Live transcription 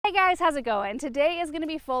Hey guys, how's it going? Today is going to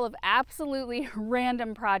be full of absolutely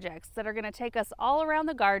random projects that are going to take us all around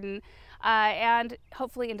the garden and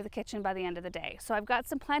hopefully into the kitchen by the end of the day. So I've got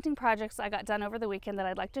some planting projects I got done over the weekend that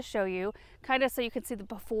I'd like to show you, kind of so you can see the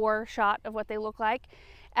before shot of what they look like.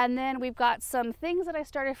 And then we've got some things that I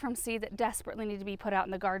started from seed that desperately need to be put out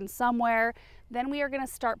in the garden somewhere. Then we are going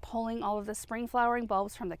to start pulling all of the spring flowering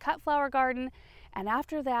bulbs from the cut flower garden. And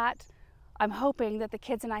after that, I'm hoping that the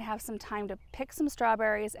kids and I have some time to pick some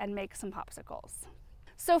strawberries and make some popsicles.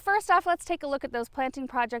 So first off, let's take a look at those planting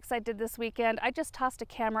projects I did this weekend. I just tossed a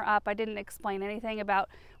camera up. I didn't explain anything about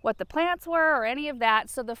what the plants were or any of that.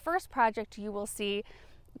 So the first project you will see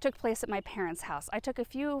took place at my parents' house. I took a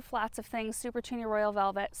few flats of things, Super Tunia Royal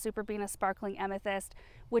Velvet, Super Bina Sparkling Amethyst,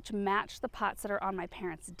 which match the pots that are on my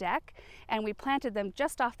parents' deck. And we planted them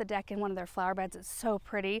just off the deck in one of their flower beds. It's so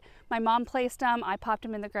pretty. My mom placed them, I popped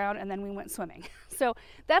them in the ground, and then we went swimming. So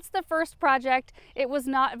that's the first project. It was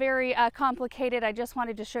not very complicated. I just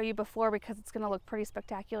wanted to show you before because it's gonna look pretty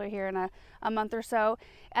spectacular here in a month or so.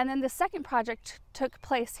 And then the second project took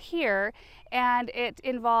place here, and it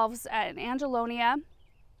involves an Angelonia,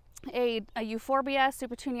 a Euphorbia,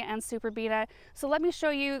 Super Tunia, and Super Bina. So let me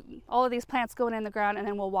show you all of these plants going in the ground and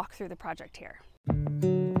then we'll walk through the project here.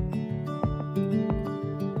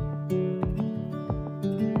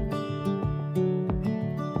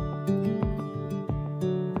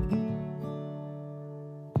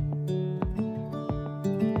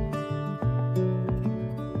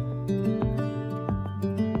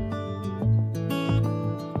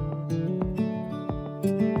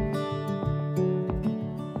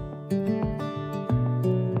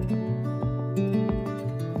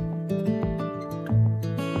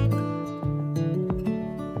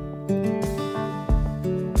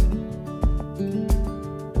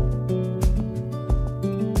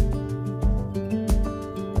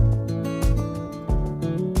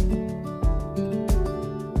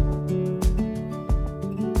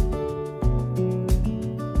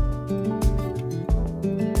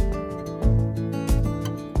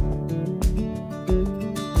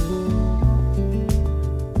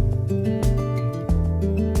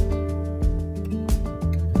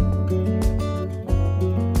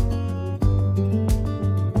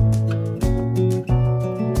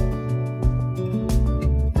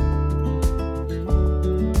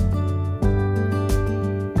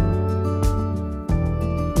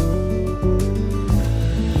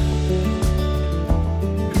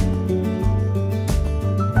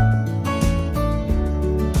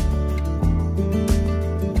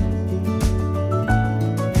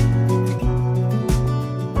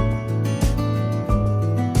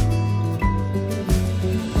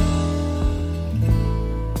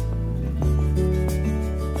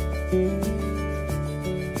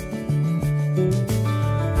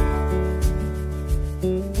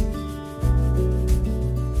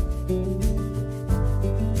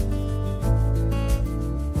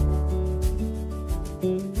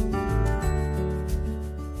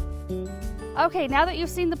 Okay, now that you've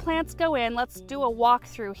seen the plants go in, let's do a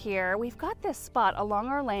walkthrough here. We've got this spot along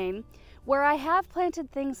our lane where I have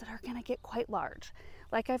planted things that are gonna get quite large.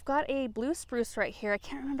 Like I've got a blue spruce right here. I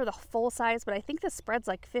can't remember the full size, but I think this spreads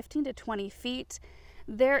like 15 to 20 feet.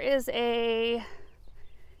 There is a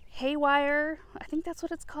haywire, I think that's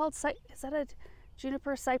what it's called. Is that a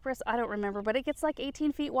juniper cypress? I don't remember, but it gets like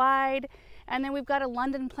 18 feet wide. And then we've got a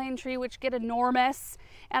London plane tree, which get enormous.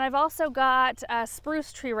 And I've also got a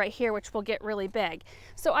spruce tree right here, which will get really big.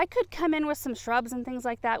 So I could come in with some shrubs and things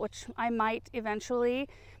like that, which I might eventually,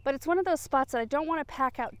 but it's one of those spots that I don't want to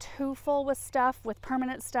pack out too full with stuff, with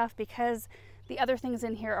permanent stuff, because the other things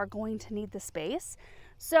in here are going to need the space.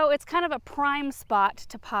 So it's kind of a prime spot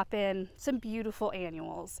to pop in some beautiful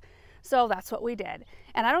annuals. So that's what we did.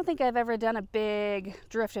 And I don't think I've ever done a big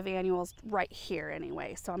drift of annuals right here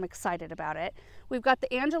anyway, so I'm excited about it. We've got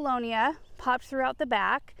the Angelonia popped throughout the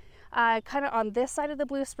back, kind of on this side of the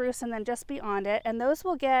blue spruce and then just beyond it. And those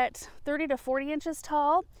will get 30 to 40 inches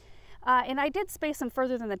tall. And I did space them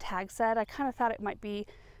further than the tag said. I kind of thought it might be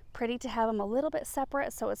pretty to have them a little bit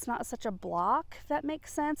separate so it's not such a block, if that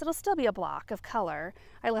makes sense. It'll still be a block of color.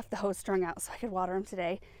 I left the hose strung out so I could water them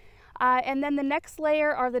today. And then the next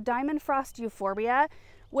layer are the Diamond Frost Euphorbia,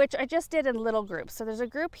 which I just did in little groups. So there's a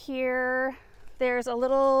group here, there's a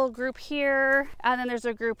little group here, and then there's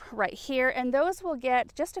a group right here. And those will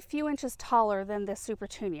get just a few inches taller than the Super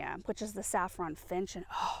Tunia, which is the saffron finch. And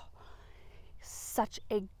oh, such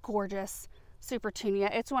a gorgeous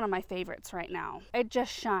Supertunia. It's one of my favorites right now. It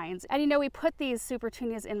just shines. And you know, we put these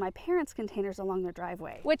Supertunias in my parents' containers along their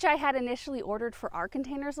driveway, which I had initially ordered for our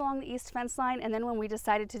containers along the east fence line. And then when we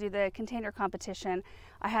decided to do the container competition,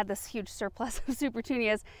 I had this huge surplus of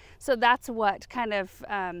Supertunias. So that's what kind of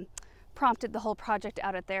prompted the whole project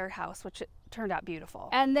out at their house, which turned out beautiful.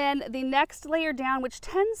 And then the next layer down, which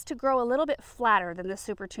tends to grow a little bit flatter than the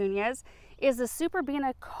Supertunias, is the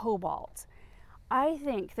Superbena Cobalt. I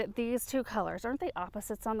think that these two colors, aren't they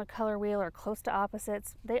opposites on the color wheel or close to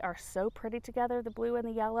opposites? They are so pretty together, the blue and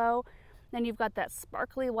the yellow. Then you've got that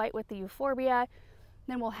sparkly white with the euphorbia.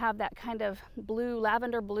 Then we'll have that kind of blue,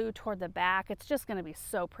 lavender blue toward the back. It's just gonna be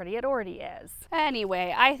so pretty. It already is.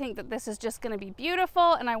 Anyway, I think that this is just gonna be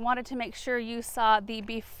beautiful, and I wanted to make sure you saw the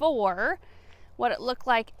before, what it looked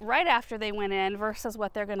like right after they went in versus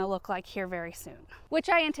what they're gonna look like here very soon, which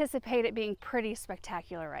I anticipate it being pretty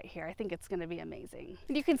spectacular right here. I think it's gonna be amazing.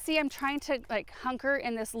 And you can see I'm trying to like hunker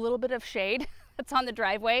in this little bit of shade that's on the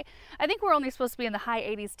driveway. I think we're only supposed to be in the high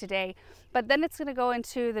 80s today, but then it's gonna go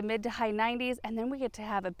into the mid to high 90s, and then we get to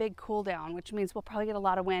have a big cool down, which means we'll probably get a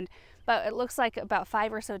lot of wind, but it looks like about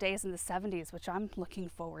 5 or so days in the 70s, which I'm looking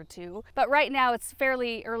forward to. But right now it's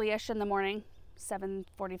fairly early-ish in the morning,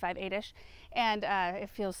 7:45, 8-ish, and it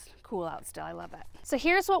feels cool out still. I love it. So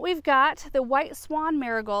here's what we've got. The white swan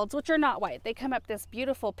marigolds, which are not white. They come up this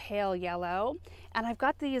beautiful pale yellow. And I've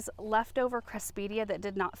got these leftover Cresspedia that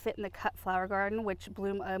did not fit in the cut flower garden, which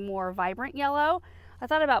bloom a more vibrant yellow. I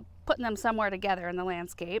thought about putting them somewhere together in the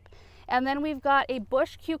landscape. And then we've got a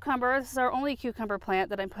bush cucumber. This is our only cucumber plant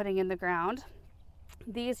that I'm putting in the ground.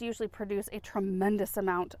 These usually produce a tremendous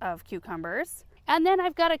amount of cucumbers. And then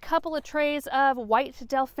I've got a couple of trays of white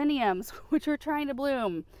delphiniums, which are trying to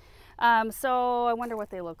bloom. So I wonder what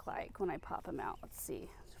they look like when I pop them out. Let's see,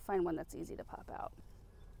 find one that's easy to pop out.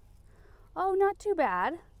 Oh, not too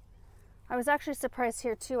bad. I was actually surprised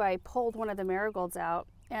here too. I pulled one of the marigolds out,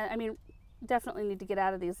 and I mean, definitely need to get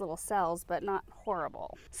out of these little cells, but not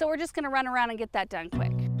horrible. So we're just gonna run around and get that done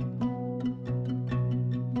quick.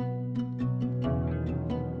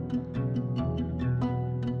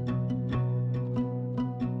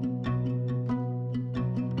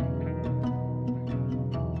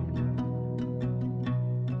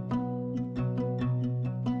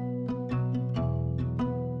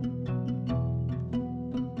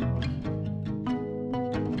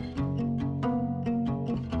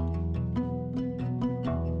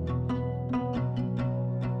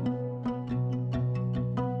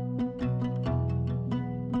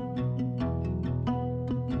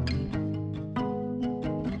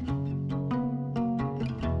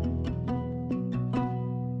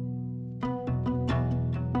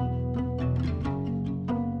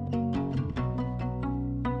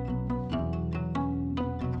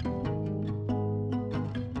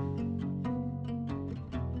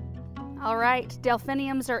 All right,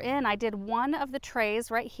 delphiniums are in. I did one of the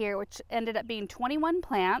trays right here, which ended up being 21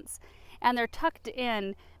 plants, and they're tucked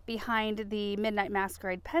in behind the Midnight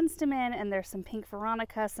Masquerade penstemon, and there's some pink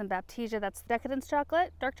veronica, some baptisia, that's decadence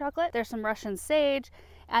chocolate, dark chocolate. There's some Russian sage,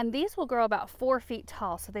 and these will grow about 4 feet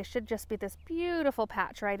tall, so they should just be this beautiful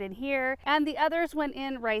patch right in here. And the others went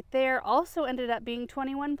in right there, also ended up being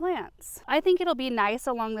 21 plants. I think it'll be nice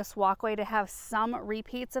along this walkway to have some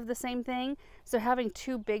repeats of the same thing, so having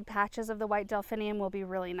 2 big patches of the white delphinium will be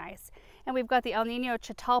really nice. And we've got the El Nino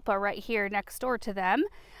Catalpa right here next door to them,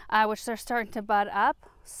 which they're starting to bud up.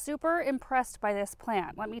 Super impressed by this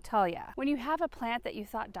plant, let me tell you. When you have a plant that you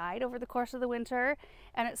thought died over the course of the winter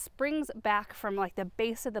and it springs back from like the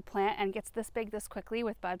base of the plant and gets this big this quickly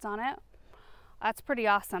with buds on it, that's pretty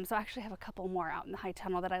awesome. So I actually have a couple more out in the high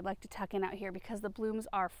tunnel that I'd like to tuck in out here because the blooms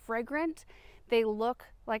are fragrant. They look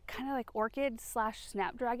like kind of like orchid /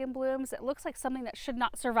 snapdragon blooms. It looks like something that should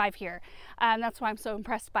not survive here. That's why I'm so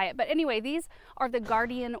impressed by it. But anyway, these are the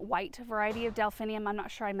Guardian White variety of delphinium. I'm not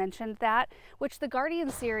sure I mentioned that, which the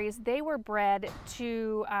Guardian series, they were bred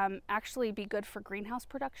to actually be good for greenhouse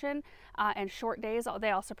production and short days.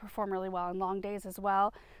 They also perform really well in long days as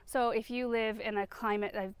well. So if you live in a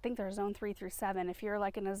climate, I think they're zone 3 through 7. If you're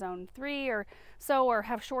like in a zone 3 or so, or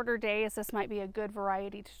have shorter days, this might be a good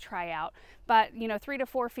variety to try out. But you know, 3 to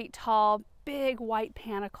 4 feet tall, big white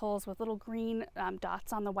panicles with little green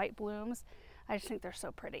dots on the white blooms. I just think they're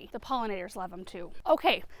so pretty. The pollinators love them too.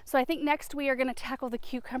 Okay, so I think next we are gonna tackle the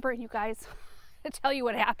cucumber, and you guys, to tell you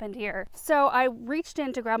what happened here. So I reached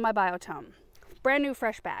in to grab my Biotome. Brand new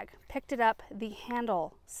fresh bag. Picked it up, the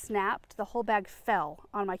handle snapped, the whole bag fell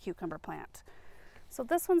on my cucumber plant. So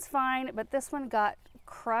this one's fine, but this one got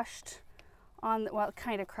crushed on, well,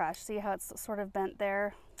 kind of crushed. See how it's sort of bent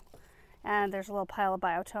there? And there's a little pile of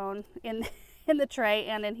Biotone in the tray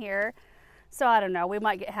and in here. So I don't know, we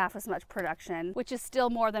might get half as much production, which is still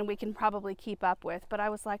more than we can probably keep up with. But I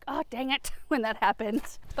was like, oh, dang it, when that happened.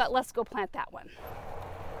 But let's go plant that one.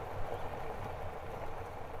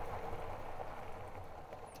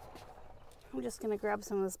 I'm just gonna grab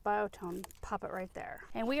some of this biotone, pop it right there.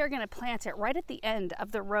 And we are gonna plant it right at the end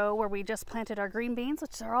of the row where we just planted our green beans,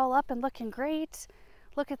 which are all up and looking great.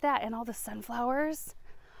 Look at that, and all the sunflowers.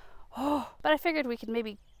 Oh, but I figured we could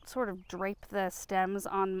maybe sort of drape the stems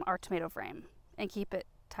on our tomato frame and keep it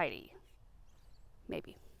tidy.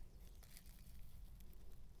 Maybe.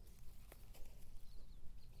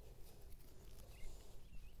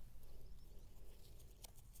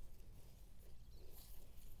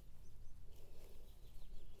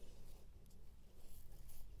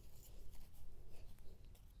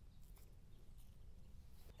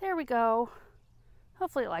 There we go.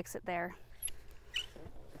 Hopefully it likes it there.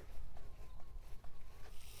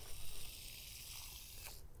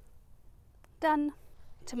 Done.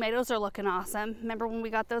 Tomatoes are looking awesome. Remember when we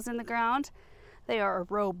got those in the ground? They are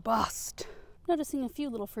robust. Noticing a few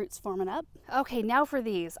little fruits forming up. Okay, now for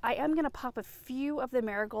these. I am gonna pop a few of the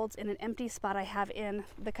marigolds in an empty spot I have in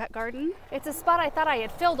the cut garden. It's a spot I thought I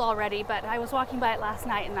had filled already, but I was walking by it last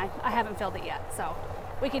night and I haven't filled it yet, so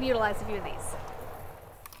we can utilize a few of these.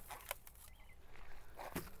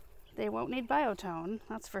 They won't need biotone,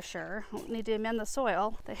 that's for sure. Won't need to amend the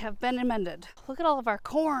soil. They have been amended. Look at all of our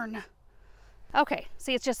corn. Okay,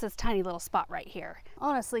 see, it's just this tiny little spot right here.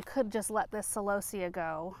 Honestly, could just let this celosia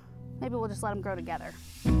go. Maybe we'll just let them grow together.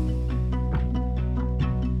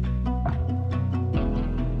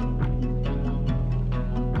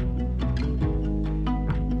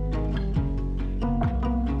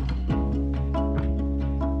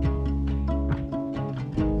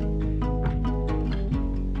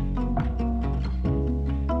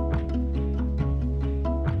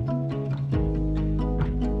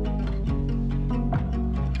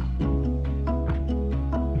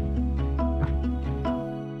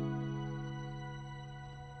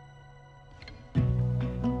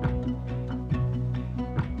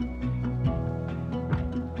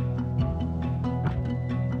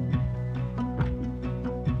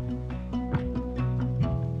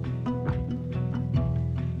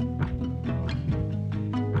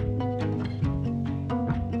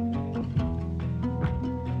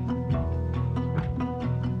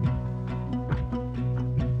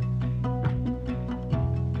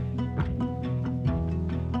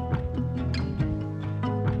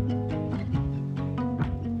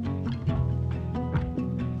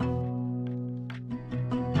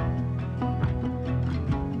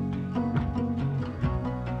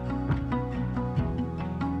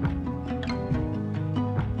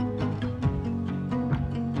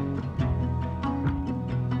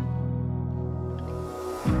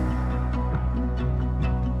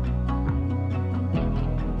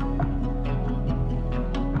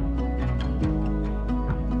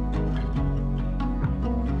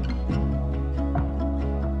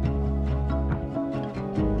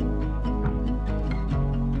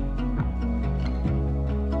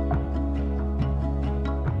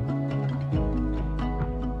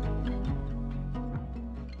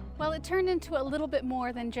 Well, it turned into a little bit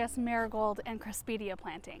more than just marigold and cresspedia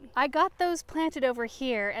planting. I got those planted over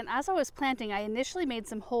here, and as I was planting, I initially made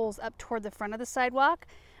some holes up toward the front of the sidewalk,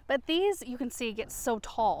 but these, you can see, get so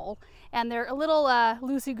tall, and they're a little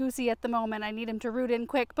loosey-goosey at the moment. I need them to root in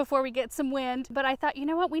quick before we get some wind, but I thought, you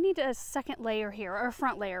know what, we need a second layer here, or a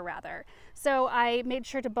front layer rather. So I made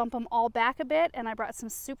sure to bump them all back a bit, and I brought some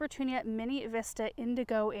Super Tunia Mini Vista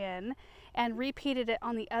Indigo in, and repeated it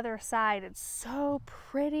on the other side. It's so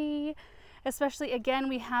pretty, especially, again,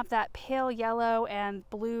 we have that pale yellow and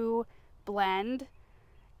blue blend.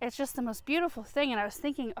 It's just the most beautiful thing, and I was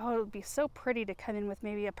thinking, oh, it would be so pretty to come in with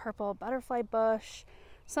maybe a purple butterfly bush,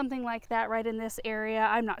 something like that right in this area.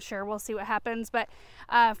 I'm not sure, we'll see what happens, but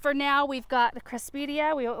for now we've got the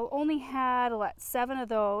cresspedia. We only had, what, 7 of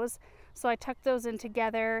those, so I tucked those in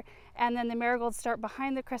together, and then the marigolds start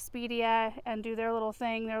behind the cresspedia and do their little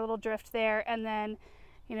thing, their little drift there, and then,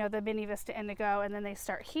 you know, the Mini Vista Indigo, and then they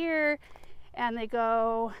start here, and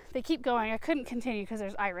they keep going. I couldn't continue because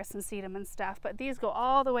there's iris and sedum and stuff, but these go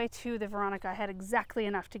all the way to the Veronica. I had exactly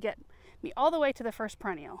enough to get me all the way to the first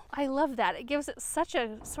perennial. I love that. It gives it such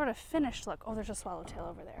a sort of finished look. Oh, there's a swallowtail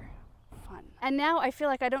over there. Fun. And now I feel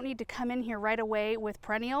like I don't need to come in here right away with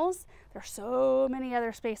perennials. There's so many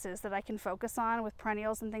other spaces that I can focus on with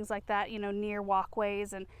perennials and things like that, you know, near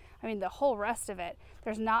walkways, and I mean the whole rest of it.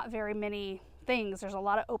 There's not very many things. There's a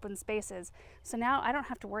lot of open spaces. So now I don't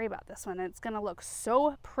have to worry about this one. It's going to look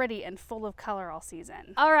so pretty and full of color all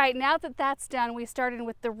season. All right, now that that's done, we started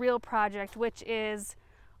with the real project, which is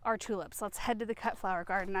our tulips. Let's head to the cut flower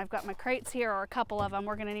garden. I've got my crates here, or a couple of them.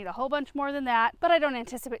 We're gonna need a whole bunch more than that, but I don't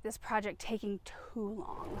anticipate this project taking too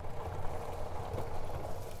long.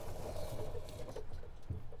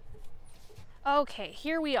 Okay,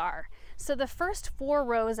 here we are. So the first 4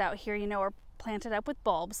 rows out here, you know, are planted up with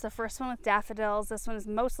bulbs. The first one with daffodils. This one is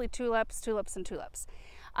mostly tulips, tulips, and tulips.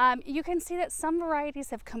 You can see that some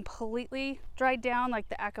varieties have completely dried down, like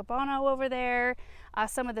the Acabano over there,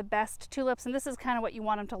 some of the best tulips, and this is kind of what you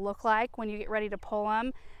want them to look like when you get ready to pull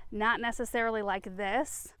them. Not necessarily like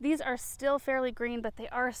this. These are still fairly green, but they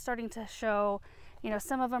are starting to show, you know,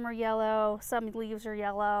 some of them are yellow, some leaves are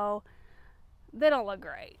yellow. They don't look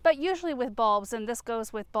great. But usually with bulbs, and this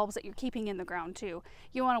goes with bulbs that you're keeping in the ground too,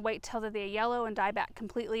 you want to wait till they're yellow and die back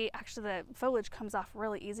completely. Actually, the foliage comes off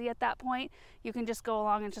really easy at that point. You can just go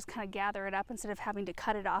along and just kind of gather it up instead of having to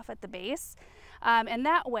cut it off at the base. And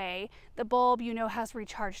that way, the bulb, you know, has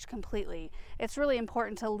recharged completely. It's really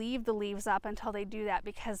important to leave the leaves up until they do that,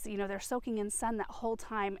 because, you know, they're soaking in sun that whole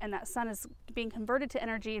time, and that sun is being converted to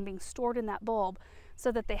energy and being stored in that bulb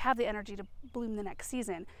so that they have the energy to bloom the next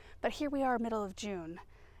season. But here we are, middle of June,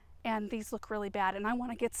 and these look really bad, and I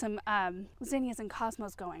want to get some zinnias and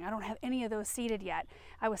cosmos going. I don't have any of those seeded yet.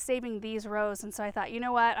 I was saving these rows, and so I thought, you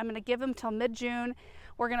know what, I'm going to give them till mid-June.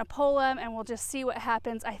 We're going to pull them and we'll just see what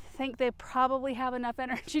happens. I think they probably have enough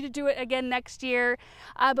energy to do it again next year,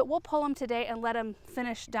 but we'll pull them today and let them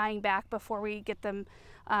finish dying back before we get them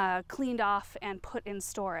cleaned off and put in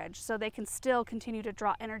storage, so they can still continue to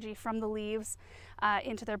draw energy from the leaves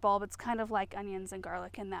into their bulb. It's kind of like onions and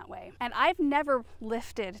garlic in that way. And I've never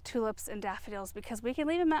lifted tulips and daffodils because we can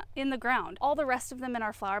leave them in the ground. All the rest of them in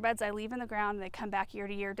our flower beds I leave in the ground, and they come back year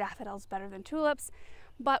to year. Daffodils better than tulips.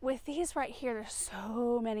 But with these right here, there's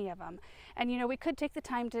so many of them. And you know, we could take the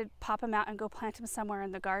time to pop them out and go plant them somewhere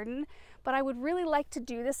in the garden, but I would really like to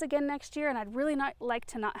do this again next year, and I'd really like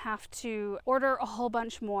to not have to order a whole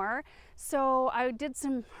bunch more. So I did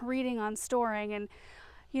some reading on storing, and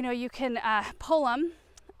you know, you can pull them,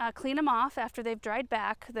 clean them off after they've dried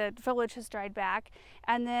back, the foliage has dried back,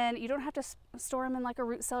 and then you don't have to store them in like a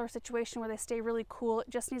root cellar situation where they stay really cool.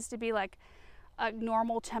 It just needs to be like a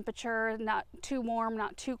normal temperature, not too warm,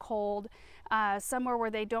 not too cold, somewhere where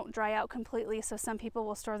they don't dry out completely. So some people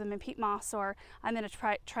will store them in peat moss, or I'm going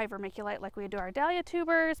to try vermiculite like we do our dahlia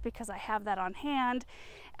tubers, because I have that on hand.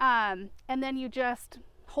 And then you just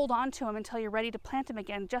hold on to them until you're ready to plant them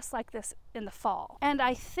again, just like this in the fall. And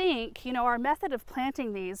I think, you know, our method of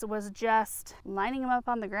planting these was just lining them up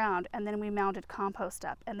on the ground, and then we mounted compost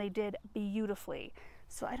up, and they did beautifully.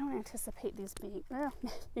 So I don't anticipate these being, well,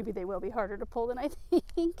 maybe they will be harder to pull than I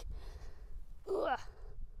think. Ugh.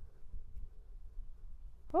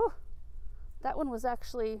 Oh, that one was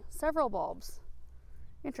actually several bulbs.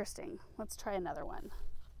 Interesting. Let's try another one.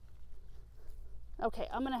 Okay,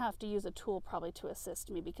 I'm gonna have to use a tool probably to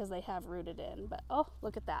assist me because they have rooted in, but oh,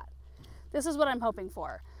 look at that. This is what I'm hoping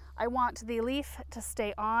for. I want the leaf to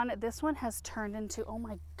stay on. This one has turned into, oh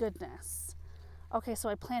my goodness. Okay, so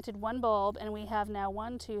I planted one bulb, and we have now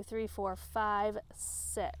 1, 2, 3, 4, 5,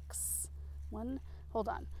 6. Hold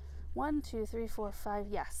on. 1, 2, 3, 4, 5,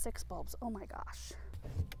 yeah, 6 bulbs. Oh my gosh.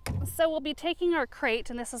 So we'll be taking our crate,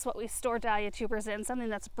 and this is what we store dahlia tubers in, something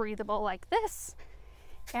that's breathable like this.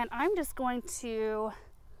 And I'm just going to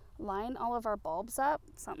line all of our bulbs up,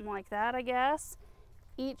 something like that, I guess.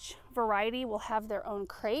 Each variety will have their own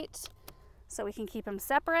crate, so we can keep them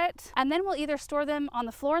separate. And then we'll either store them on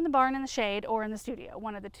the floor in the barn in the shade, or in the studio,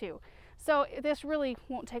 one of the two. So this really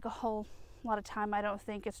won't take a whole lot of time, I don't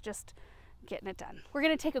think. It's just getting it done. We're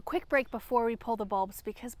gonna take a quick break before we pull the bulbs,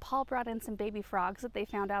 because Paul brought in some baby frogs that they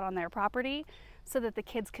found out on their property so that the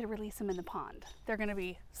kids could release them in the pond. They're gonna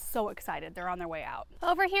be so excited. They're on their way out.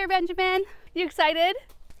 Over here, Benjamin. You excited?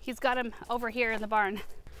 He's got them over here in the barn.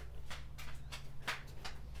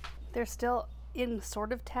 They're still in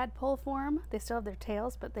sort of tadpole form. They still have their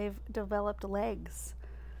tails, but they've developed legs.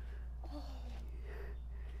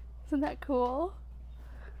 Isn't that cool?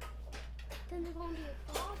 Then they're going to be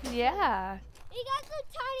a frog. Yeah. We got some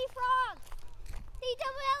tiny frogs. They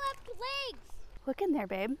developed legs. Look in there,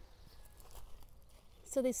 babe.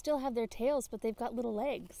 So they still have their tails, but they've got little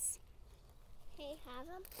legs. Can you have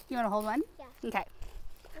them? You want to hold one? Yeah. Okay.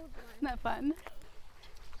 Hold one. Isn't that fun?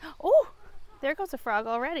 Oh, there goes a frog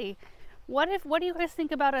already. What do you guys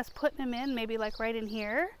think about us putting them in, maybe like right in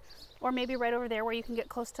here, or maybe right over there where you can get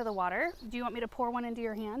close to the water? Do you want me to pour one into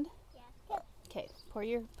your hand? Yeah. Okay, put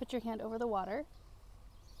your hand over the water.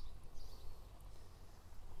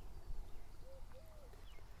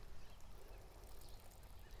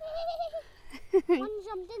 One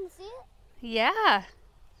jumped in, see it? Yeah.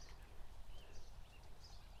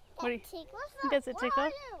 What do you, Tickles does it tickle?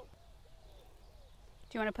 water.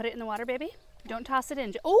 Do you want to put it in the water, baby? Don't toss it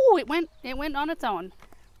in. Oh, it went on its own.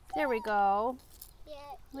 There we go. Yeah.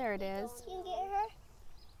 There it is. Can you get her?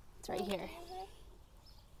 It's right here.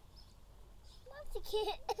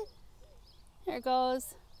 Popsicle. There it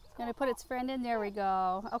goes. It's gonna put its friend in. There we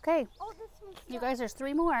go. Okay, Oh, this one's you guys, there's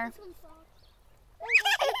 3 more. This one's soft.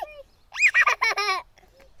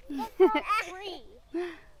 Three.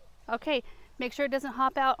 Okay, make sure it doesn't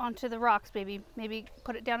hop out onto the rocks, baby. Maybe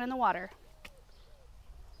put it down in the water.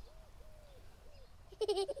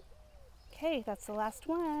 Okay, that's the last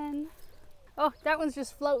one. Oh, that one's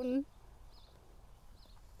just floating.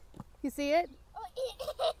 You see it?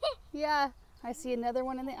 Yeah, I see another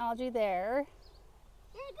one in the algae there.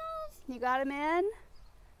 Here it goes. You got him in?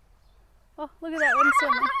 Oh, look at that one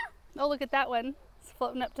swimming. Oh, look at that one. It's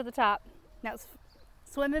floating up to the top. Now it's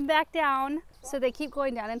swimming back down. So they keep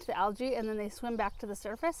going down into the algae and then they swim back to the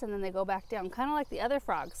surface and then they go back down, kind of like the other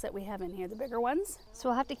frogs that we have in here, the bigger ones. So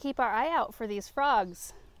we'll have to keep our eye out for these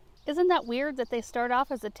frogs. Isn't that weird that they start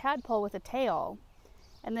off as a tadpole with a tail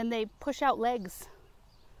and then they push out legs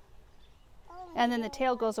and then the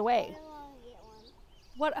tail goes away?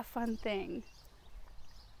 What a fun thing.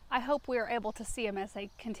 I hope we are able to see them as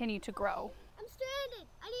they continue to grow. I'm stranded.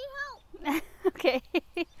 I need help. Okay,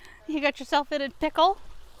 you got yourself in a pickle?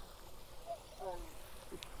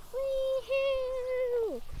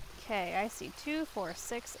 Wee-hoo. Okay, I see 2, 4,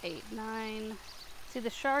 6, 8, 9. See the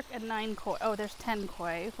shark and 9 koi. Oh, there's 10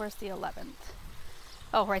 koi. Where's the 11th?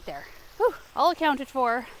 Oh, right there. Whew, all accounted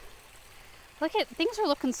for. Look at, things are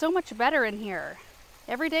looking so much better in here.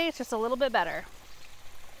 Every day it's just a little bit better.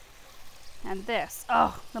 And this,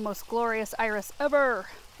 oh, the most glorious iris ever.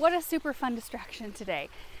 What a super fun distraction today.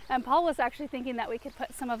 And Paul was actually thinking that we could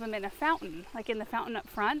put some of them in a fountain, like in the fountain up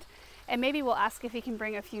front, and maybe we'll ask if he can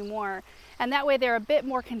bring a few more. And that way they're a bit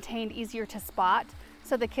more contained, easier to spot,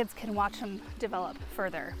 so the kids can watch them develop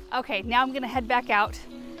further. Okay, now I'm gonna head back out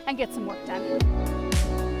and get some work done.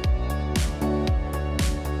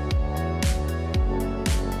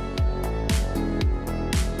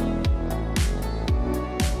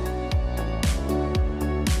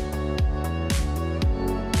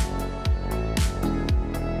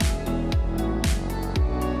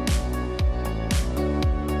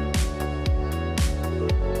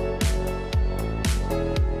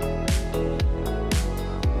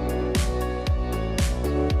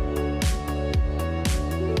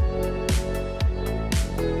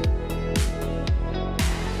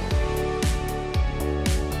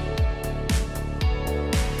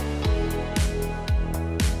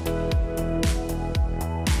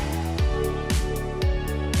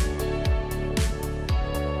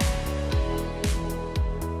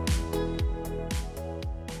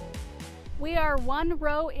 We are 1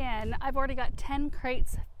 row in. I've already got 10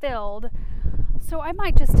 crates filled, so I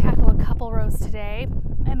might just tackle a couple rows today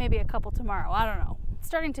and maybe a couple tomorrow. I don't know. It's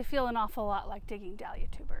starting to feel an awful lot like digging dahlia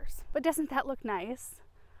tubers. But doesn't that look nice?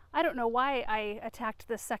 I don't know why I attacked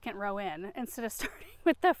the 2nd row in instead of starting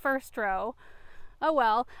with the 1st row. Oh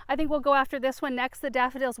well, I think we'll go after this one next. The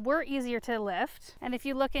daffodils were easier to lift. And if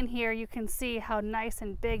you look in here, you can see how nice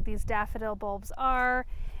and big these daffodil bulbs are.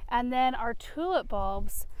 And then our tulip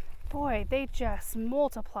bulbs, boy, they just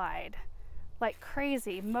multiplied like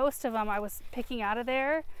crazy. Most of them I was picking out of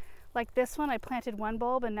there. Like this one, I planted 1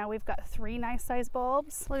 bulb and now we've got 3 nice sized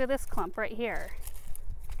bulbs. Look at this clump right here.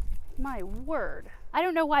 My word. I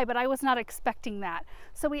don't know why, but I was not expecting that.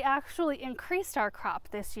 So we actually increased our crop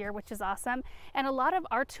this year, which is awesome. And a lot of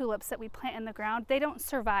our tulips that we plant in the ground, they don't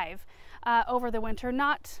survive over the winter.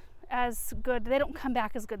 Not as good, they don't come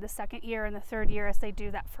back as good the 2nd year and the 3rd year as they do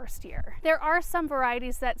that 1st year. There are some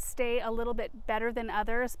varieties that stay a little bit better than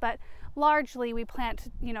others, but largely we plant,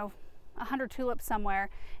 you know, 100 tulips somewhere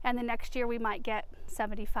and the next year we might get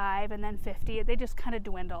 75 and then 50. They just kind of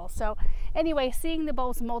dwindle. So anyway, seeing the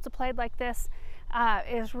bulbs multiplied like this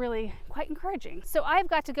is really quite encouraging. So I've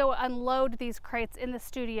got to go unload these crates in the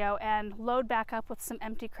studio and load back up with some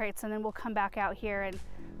empty crates, and then we'll come back out here and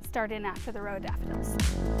start in after the row of daffodils.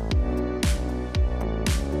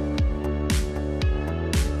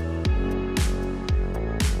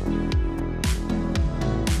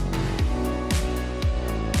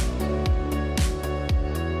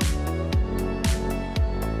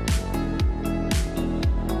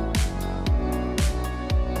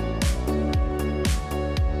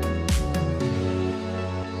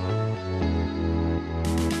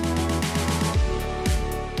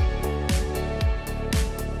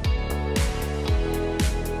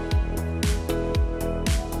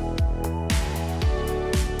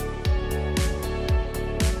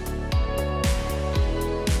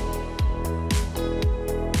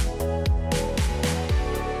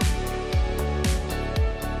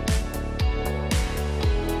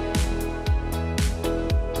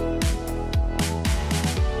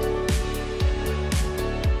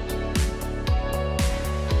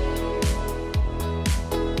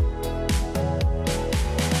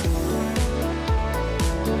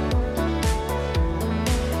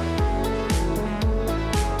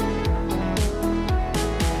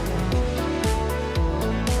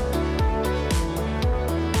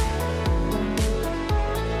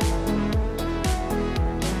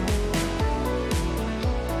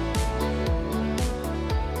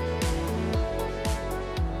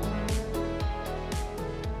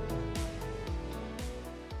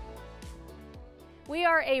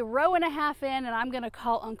 are a row and a half in, and I'm gonna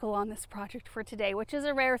call Uncle on this project for today, which is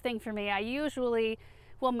a rare thing for me. I usually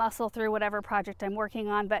will muscle through whatever project I'm working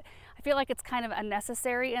on, but I feel like it's kind of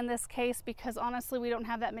unnecessary in this case because honestly we don't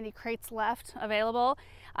have that many crates left available.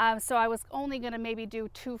 So I was only gonna maybe do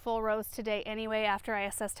 2 full rows today anyway after I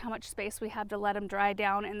assessed how much space we have to let them dry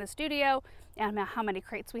down in the studio and how many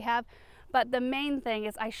crates we have. But the main thing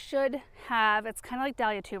is I should have, it's kind of like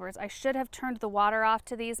dahlia tubers, I should have turned the water off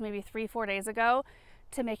to these maybe 3-4 days ago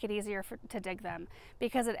to make it easier to dig them,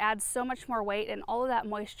 because it adds so much more weight and all of that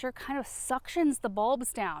moisture kind of suctions the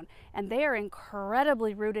bulbs down, and they are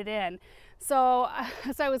incredibly rooted in. So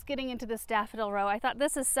as I was getting into this daffodil row, I thought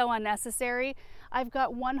this is so unnecessary. I've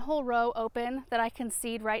got 1 whole row open that I can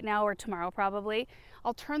seed right now or tomorrow probably.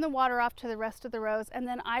 I'll turn the water off to the rest of the rows, and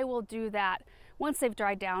then I will do that once they've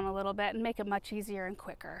dried down a little bit and make it much easier and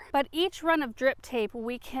quicker. But each run of drip tape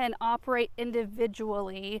we can operate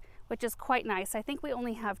individually, which is quite nice. I think we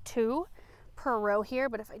only have 2 per row here,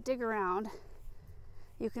 but if I dig around,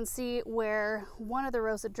 you can see where one of the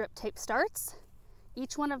rows of drip tape starts.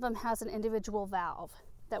 Each one of them has an individual valve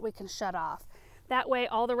that we can shut off. That way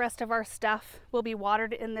all the rest of our stuff will be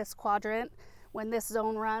watered in this quadrant when this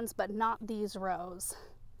zone runs, but not these rows.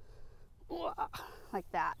 Like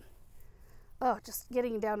that. Oh, just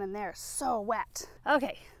getting down in there, so wet.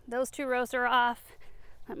 Okay, those 2 rows are off.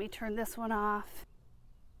 Let me turn this one off.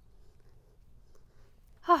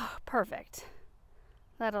 Oh, perfect.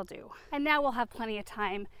 That'll do. And now we'll have plenty of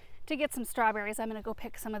time to get some strawberries. I'm gonna go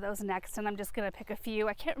pick some of those next, and I'm just gonna pick a few.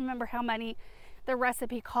 I can't remember how many the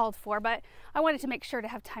recipe called for, but I wanted to make sure to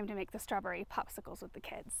have time to make the strawberry popsicles with the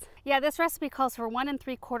kids. Yeah, this recipe calls for 1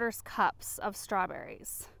 3/4 cups of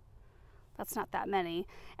strawberries. That's not that many.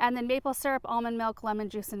 And then maple syrup, almond milk, lemon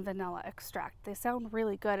juice, and vanilla extract. They sound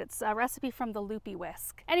really good. It's a recipe from the Loopy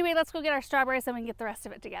Whisk. Anyway, let's go get our strawberries and we can get the rest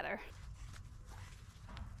of it together.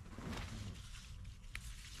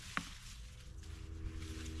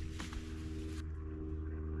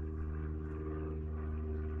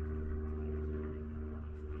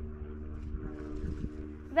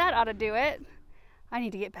 That ought to do it. I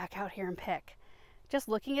need to get back out here and pick. Just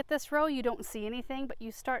looking at this row, you don't see anything, but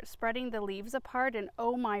you start spreading the leaves apart and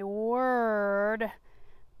oh my word,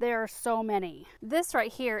 there are so many. This right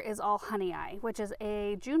here is all honey eye, which is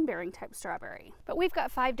a June bearing type strawberry. But we've got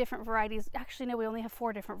 5 different varieties. Actually, no, we only have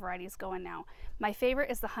 4 different varieties going now. My favorite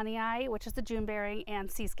is the honey eye, which is the June bearing, and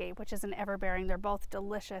Seascape, which is an ever bearing. They're both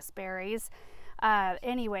delicious berries.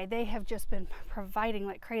 Anyway, they have just been providing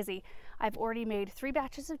like crazy. I've already made 3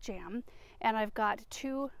 batches of jam, and I've got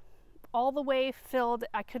 2 all the way filled.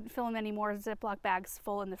 I couldn't fill them anymore. Ziploc bags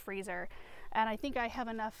full in the freezer. And I think I have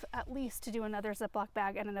enough at least to do another Ziploc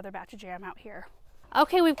bag and another batch of jam out here.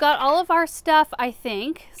 Okay, we've got all of our stuff, I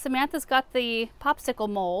think. Samantha's got the popsicle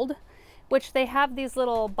mold, which they have these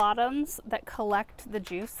little bottoms that collect the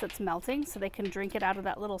juice that's melting so they can drink it out of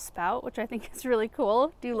that little spout, which I think is really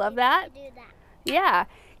cool. Do you love that? Do that. Yeah.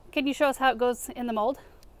 Can you show us how it goes in the mold?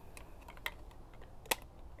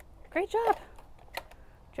 Great job.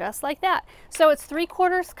 Just like that. So it's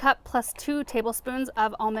 3/4 cup plus 2 tablespoons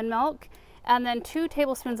of almond milk, and then 2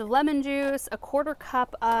 tablespoons of lemon juice, 1/4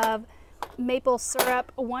 cup of maple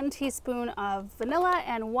syrup, 1 teaspoon of vanilla,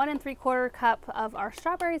 and 1 3/4 cup of our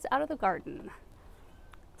strawberries out of the garden.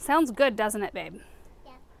 Sounds good, doesn't it, babe?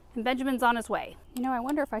 Yeah. And Benjamin's on his way. You know, I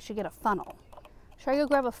wonder if I should get a funnel. Should I go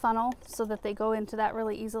grab a funnel so that they go into that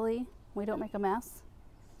really easily? We don't make a mess?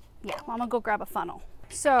 Yeah, well, I'm gonna go grab a funnel.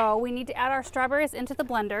 So we need to add our strawberries into the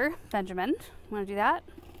blender. Benjamin, want to do that?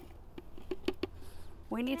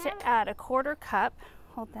 We need to add 1/4 cup,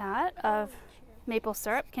 hold that, of maple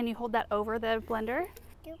syrup. Can you hold that over the blender?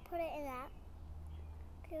 Do you put it in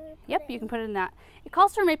that? Yep, you can put it in that. It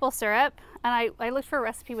calls for maple syrup, and I looked for a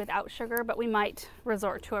recipe without sugar, but we might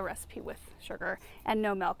resort to a recipe with sugar and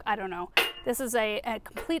no milk. I don't know. This is a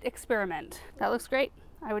complete experiment. That looks great.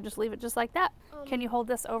 I would just leave it just like that. Can you hold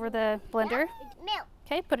this over the blender? Milk.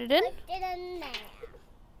 Okay, put it in. Put it in there.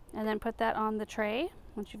 And then put that on the tray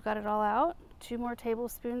once you've got it all out. 2 more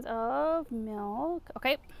tablespoons of milk.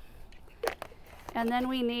 Okay. And then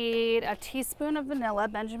we need a teaspoon of vanilla.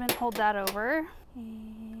 Benjamin, hold that over.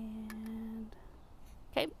 And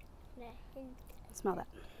okay. Smell that.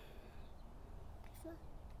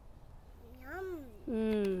 Yum.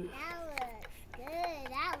 Mmm. That looks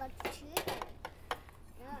good. That looks chewy.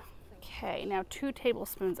 Okay, now 2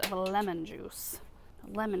 tablespoons of lemon juice.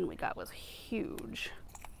 The lemon we got was huge.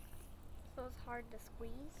 So it's hard to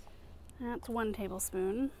squeeze? That's 1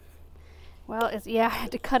 tablespoon. Well, yeah, I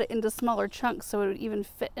had to cut it into smaller chunks so it would even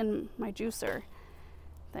fit in my juicer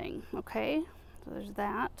thing. Okay, so there's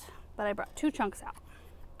that. But I brought 2 chunks out,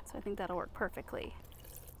 so I think that'll work perfectly.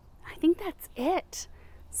 I think that's it.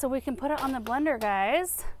 So we can put it on the blender,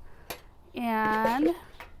 guys, and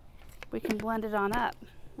we can blend it on up.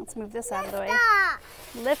 Let's move this out of the way.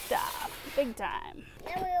 Lift off, big time.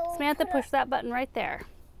 Samantha, push that button right there.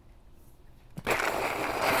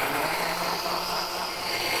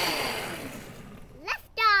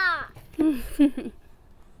 Lift off.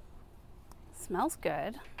 Smells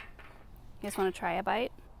good. You guys want to try a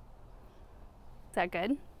bite? Is that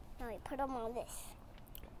good? No, we put them on this.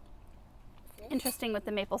 Interesting with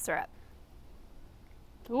the maple syrup.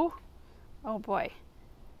 Ooh, oh boy,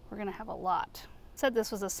 we're gonna have a lot. Said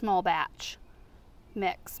this was a small batch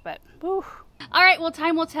mix, but whew. All right, well,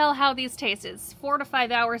 time will tell how these taste. It's 4 to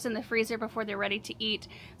 5 hours in the freezer before they're ready to eat.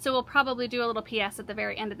 So we'll probably do a little PS at the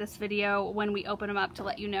very end of this video when we open them up to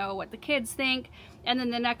let you know what the kids think. And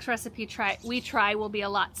then the next recipe we try will be a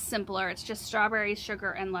lot simpler. It's just strawberries,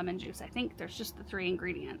 sugar, and lemon juice. I think there's just the 3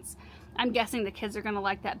 ingredients. I'm guessing the kids are gonna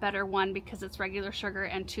like that better, 1, because it's regular sugar,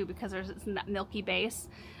 and 2, because it's in that milky base.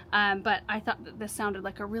 But I thought that this sounded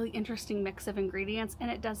like a really interesting mix of ingredients,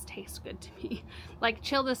 and it does taste good to me. Like,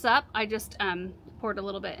 chill this up. I just poured a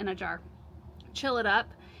little bit in a jar. Chill it up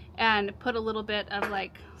and put a little bit of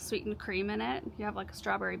like sweetened cream in it. You have like a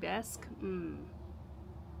strawberry bisque.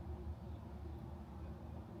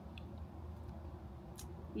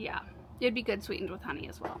 Yeah. It'd be good sweetened with honey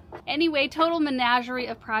as well. Anyway, total menagerie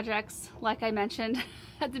of projects, like I mentioned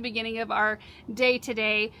at the beginning of our day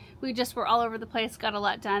today. We just were all over the place, got a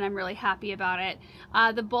lot done. I'm really happy about it.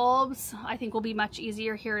 The bulbs, I think, will be much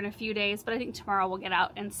easier here in a few days, but I think tomorrow we'll get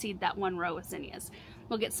out and seed that 1 row of zinnias.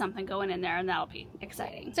 We'll get something going in there, and that'll be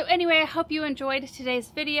exciting. So anyway, I hope you enjoyed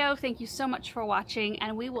today's video. Thank you so much for watching,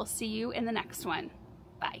 and we will see you in the next one.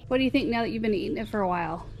 Bye. What do you think now that you've been eating it for a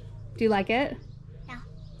while? Do you like it?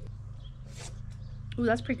 Ooh,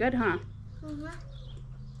 that's pretty good, huh? Mm-hmm.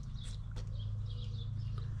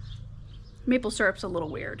 Maple syrup's a little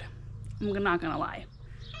weird. I'm not gonna lie.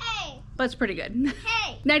 Hey! But it's pretty good.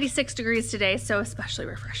 Hey! 96 degrees today, so especially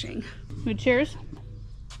refreshing. Cheers.